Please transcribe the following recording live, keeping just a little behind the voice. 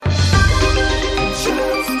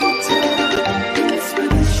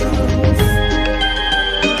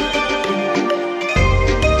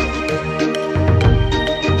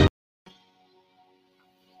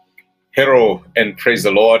And praise the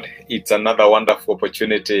Lord. It's another wonderful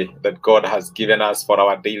opportunity that God has given us for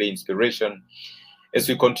our daily inspiration as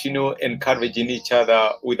we continue encouraging each other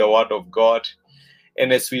with the word of God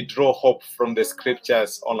and as we draw hope from the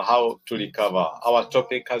scriptures on how to recover. Our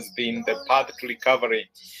topic has been the path to recovery,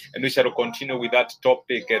 and we shall continue with that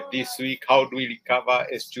topic this week. How do we recover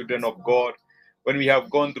as children of God when we have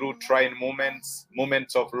gone through trying moments,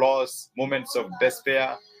 moments of loss, moments of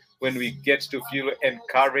despair, when we get to feel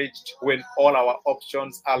encouraged, when all our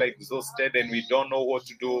options are exhausted and we don't know what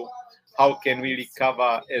to do? How can we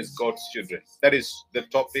recover as God's children? That is the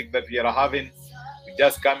topic that we are having. We're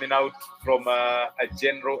just coming out from a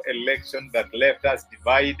general election that left us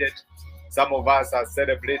divided. Some of us are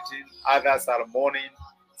celebrating, others are mourning.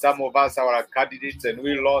 Some of us are our candidates and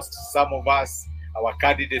we lost. Some of us, our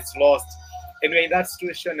candidates lost. And we're in that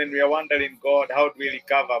situation and we are wondering, God, how do we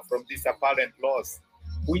recover from this apparent loss?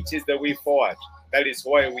 Which is the way forward? That is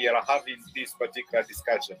why we are having this particular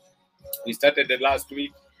discussion. We started the last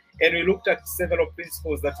week and we looked at several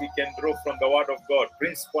principles that we can draw from the Word of God.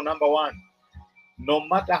 Principle number one: no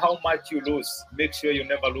matter how much you lose, make sure you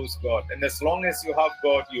never lose God. And as long as you have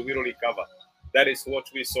God, you will recover. That is what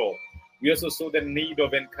we saw. We also saw the need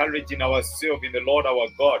of encouraging ourselves in the Lord our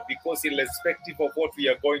God, because irrespective of what we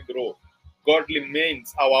are going through, God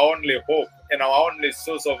remains our only hope and our only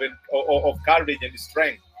source of courage and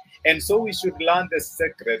strength. And so we should learn the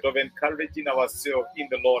secret of encouraging ourselves in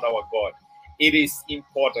the Lord our God. It is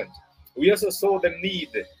important. We also saw the need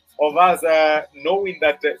of us knowing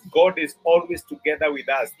that God is always together with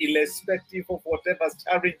us, irrespective of whatever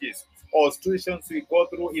challenges or situations we go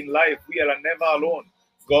through in life. We are never alone.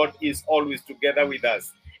 God is always together with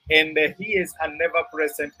us, and He is a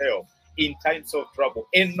never-present help in times of trouble.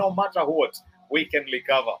 And no matter what, we can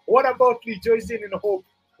recover. What about rejoicing in hope?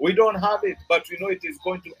 We don't have it, but we know it is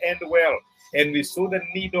going to end well. And we saw the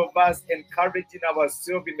need of us encouraging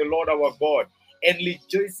ourselves in the Lord our God and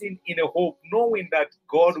rejoicing in a hope, knowing that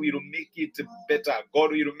God will make it better.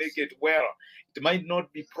 God will make it well. It might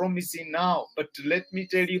not be promising now, but let me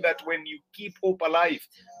tell you that when you keep hope alive,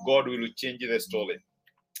 God will change the story.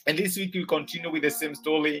 And this week we continue with the same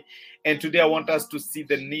story. And today I want us to see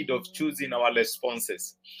the need of choosing our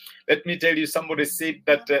responses. Let me tell you, somebody said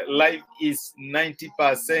that life is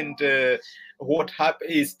 90% what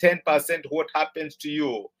is 10% what happens to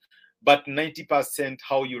you, but 90%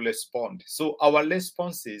 how you respond. So our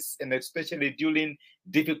responses, and especially during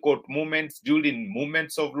difficult moments, during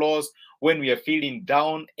moments of loss, when we are feeling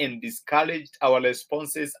down and discouraged, our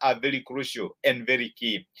responses are very crucial and very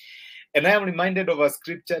key. And I am reminded of a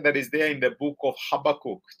scripture that is there in the book of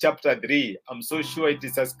Habakkuk, chapter 3. I'm so sure it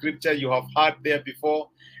is a scripture you have heard there before.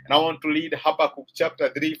 And I want to read Habakkuk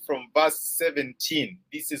chapter 3 from verse 17.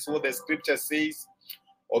 This is what the scripture says.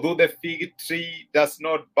 Although the fig tree does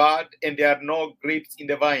not bud and there are no grapes in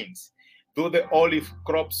the vines, though the olive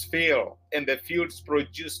crops fail and the fields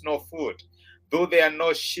produce no food, though there are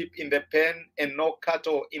no sheep in the pen and no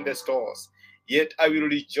cattle in the stores, yet I will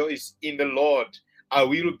rejoice in the Lord. I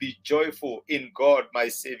will be joyful in God, my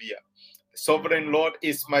Savior. The sovereign Lord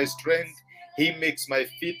is my strength. He makes my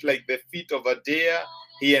feet like the feet of a deer.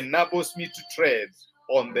 He enables me to tread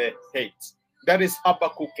on the heights. That is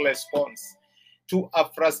Habakkuk's response to a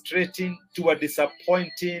frustrating, to a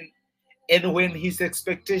disappointing, and when his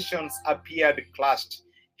expectations appeared clashed.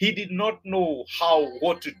 He did not know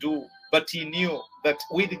what to do, but he knew that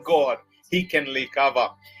with God, he can recover.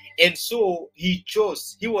 And so he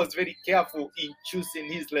was very careful in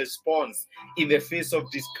choosing his response in the face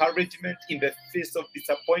of discouragement, in the face of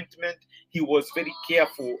disappointment. He was very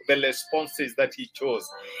careful the responses that he chose.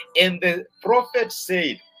 And the prophet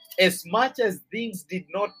said, as much as things did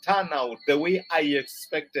not turn out the way I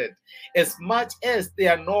expected, as much as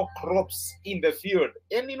there are no crops in the field,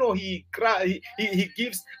 and he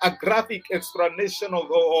gives a graphic explanation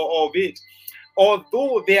of it.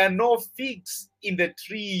 Although there are no figs in the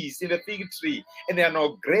trees, in the fig tree, and there are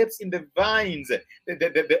no grapes in the vines,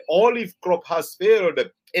 the olive crop has failed,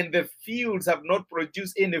 and the fields have not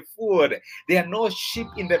produced any food. There are no sheep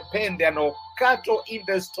in the pen, there are no cattle in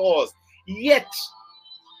the stores. Yet,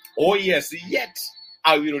 oh yes, yet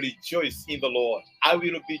I will rejoice in the Lord. I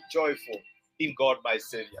will be joyful in God my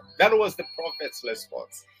Savior. That was the prophet's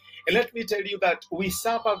response. And let me tell you that we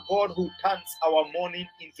serve a God who turns our mourning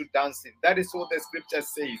into dancing. That is what the scripture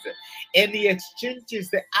says. And he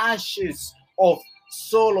exchanges the ashes of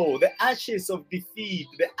sorrow, the ashes of defeat,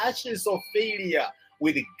 the ashes of failure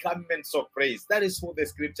with the garments of praise. That is what the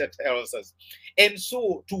scripture tells us. And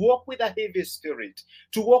so to walk with a heavy spirit,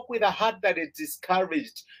 to walk with a heart that is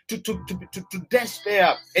discouraged, to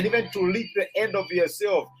despair, and even to reach the end of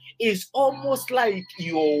yourself is almost like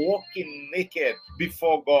you're walking naked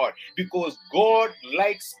before God, because God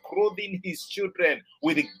likes clothing his children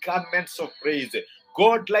with the garments of praise.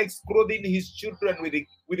 God likes clothing his children with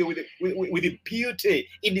the beauty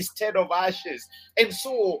instead of ashes. And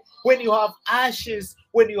so when you have ashes,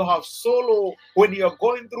 when you have sorrow, when you are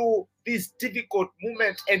going through this difficult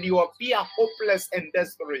moment and you appear hopeless and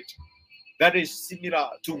desperate, that is similar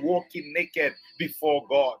to walking naked before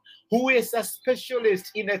God, who is a specialist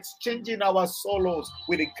in exchanging our sorrows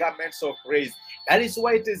with the garments of praise. That is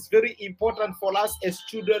why it is very important for us as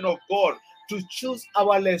children of God to choose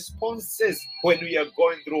our responses when we are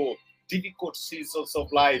going through difficult seasons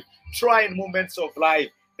of life, trying moments of life.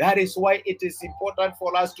 That is why it is important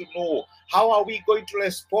for us to know how are we going to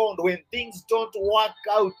respond when things don't work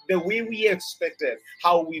out the way we expected.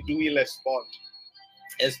 How do we respond?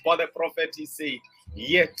 As Paul the prophet, he said,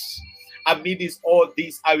 yet amidst all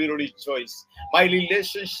this, I will rejoice. My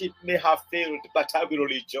relationship may have failed, but I will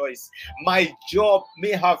rejoice. My job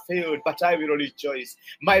may have failed, but I will rejoice.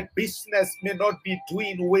 My business may not be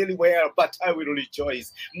doing really well, but I will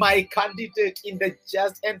rejoice. My candidate in the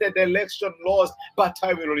just ended election lost, but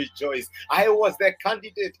I will rejoice. I was the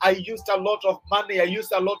candidate. I used a lot of money. I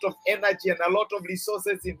used a lot of energy and a lot of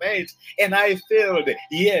resources in it, and I failed.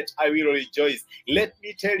 Yet I will rejoice. Let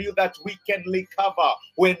me tell you that we can recover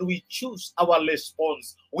when we choose our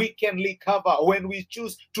response. We can recover when we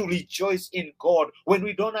choose to rejoice in God, when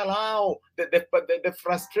we don't allow the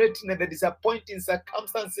frustrating and the disappointing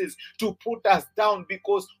circumstances to put us down,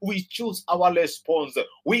 because we choose our response.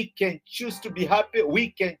 We can choose to be happy. We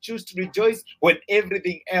can choose to rejoice when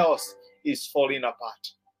everything else is falling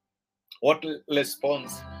apart. What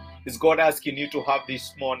response is God asking you to have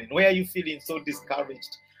this morning? Where are you feeling so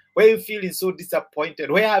discouraged? Where are you feeling so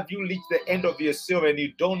disappointed? Where have you reached the end of yourself and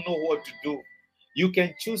you don't know what to do? You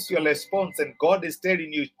can choose your response, and God is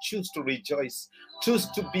telling you, choose to rejoice. Choose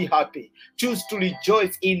to be happy. Choose to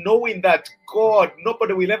rejoice in knowing that God,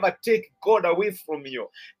 nobody will ever take God away from you.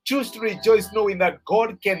 Choose to rejoice knowing that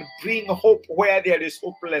God can bring hope where there is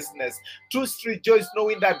hopelessness. Choose to rejoice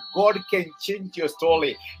knowing that God can change your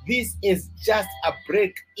story. This is just a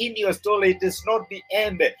break in your story. It is not the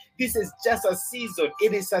end. This is just a season.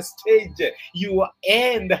 It is a stage. Your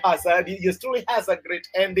story has a great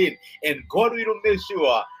ending, and God will make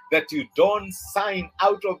sure that you don't sign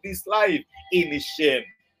out of this life in shame.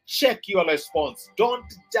 Check your response. Don't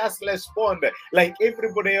just respond like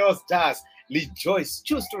everybody else does. Rejoice.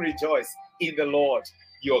 Choose to rejoice in the Lord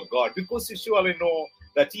your God, because you surely know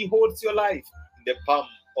that he holds your life in the palm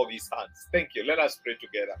of his hands. Thank you. Let us pray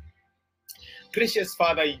together. Gracious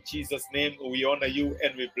Father, in Jesus' name, we honor you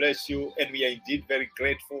and we bless you, and we are indeed very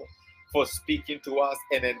grateful for speaking to us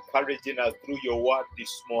and encouraging us through your word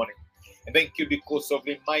this morning. And thank you because of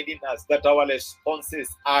reminding us that our responses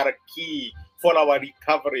are key for our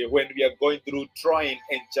recovery when we are going through trying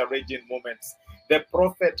and challenging moments. The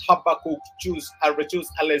prophet Habakkuk chose a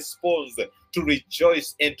response to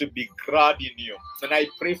rejoice and to be glad in you. And I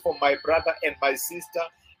pray for my brother and my sister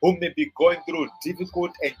who may be going through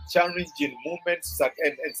difficult and challenging moments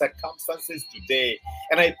and circumstances today.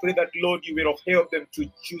 And I pray that, Lord, you will help them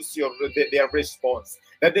to choose their response,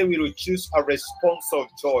 that they will choose a response of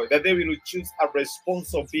joy, that they will choose a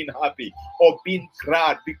response of being happy or being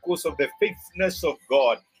glad because of the faithfulness of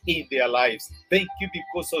God in their lives. Thank you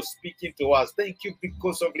because of speaking to us. Thank you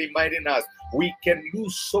because of reminding us we can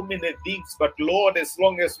lose so many things, but Lord, as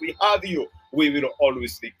long as we have you, we will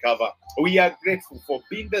always recover. We are grateful for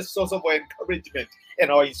being the source of our encouragement and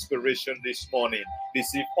our inspiration this morning.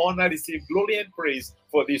 Receive honor, receive glory and praise.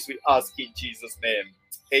 For this we ask in Jesus' name.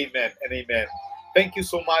 Amen and amen. Thank you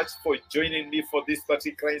so much for joining me for this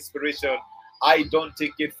particular inspiration. I don't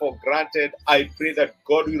take it for granted. I pray that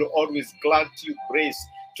God will always grant you grace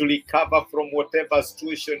to recover from whatever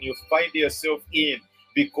situation you find yourself in,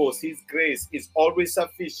 because his grace is always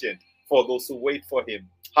sufficient for those who wait for him.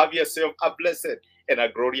 Have yourself a blessed and a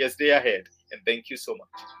glorious day ahead. And thank you so much.